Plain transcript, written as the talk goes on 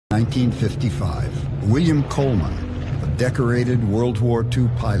1955, William Coleman, a decorated World War II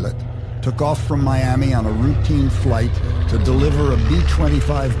pilot, took off from Miami on a routine flight to deliver a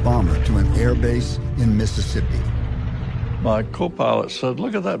B-25 bomber to an airbase in Mississippi. My co-pilot said,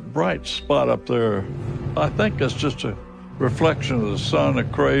 "Look at that bright spot up there. I think that's just a reflection of the sun, a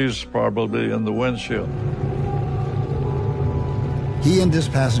craze probably in the windshield." He and his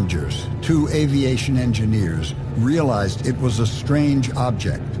passengers, two aviation engineers, realized it was a strange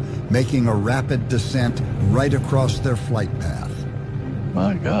object, making a rapid descent right across their flight path.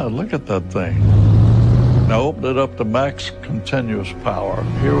 My God, look at that thing. And I opened it up to max continuous power.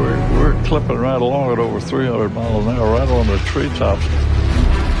 Here we're clipping right along at over 300 miles an hour, right on the treetops.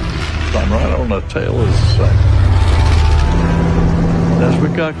 I'm right on the tail of this thing. As we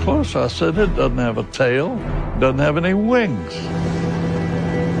got closer, I said, "It doesn't have a tail, doesn't have any wings.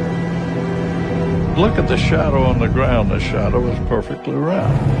 Look at the shadow on the ground. The shadow is perfectly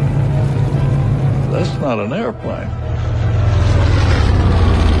round. That's not an airplane."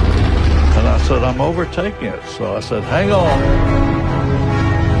 And I said, "I'm overtaking it." So I said, "Hang on."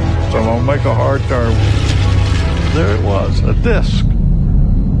 So I'm gonna make a hard turn. There it was, a disc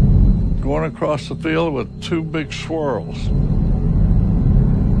going across the field with two big swirls.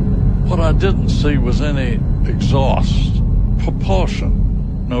 What I didn't see was any exhaust, propulsion,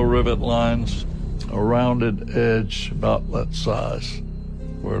 no rivet lines, a rounded edge about that size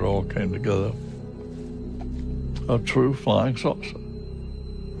where it all came together. A true flying saucer.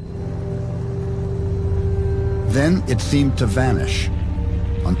 Then it seemed to vanish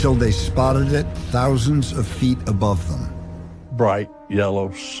until they spotted it thousands of feet above them. Bright,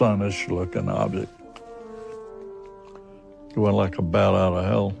 yellow, sunnish looking object. Going like a bat out of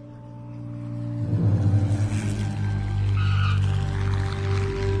hell.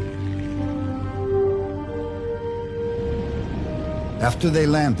 After they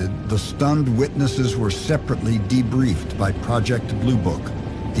landed, the stunned witnesses were separately debriefed by Project Blue Book,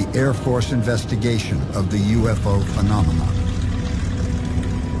 the Air Force investigation of the UFO phenomenon.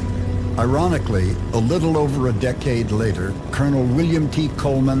 Ironically, a little over a decade later, Colonel William T.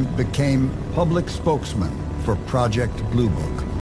 Coleman became public spokesman for Project Blue Book.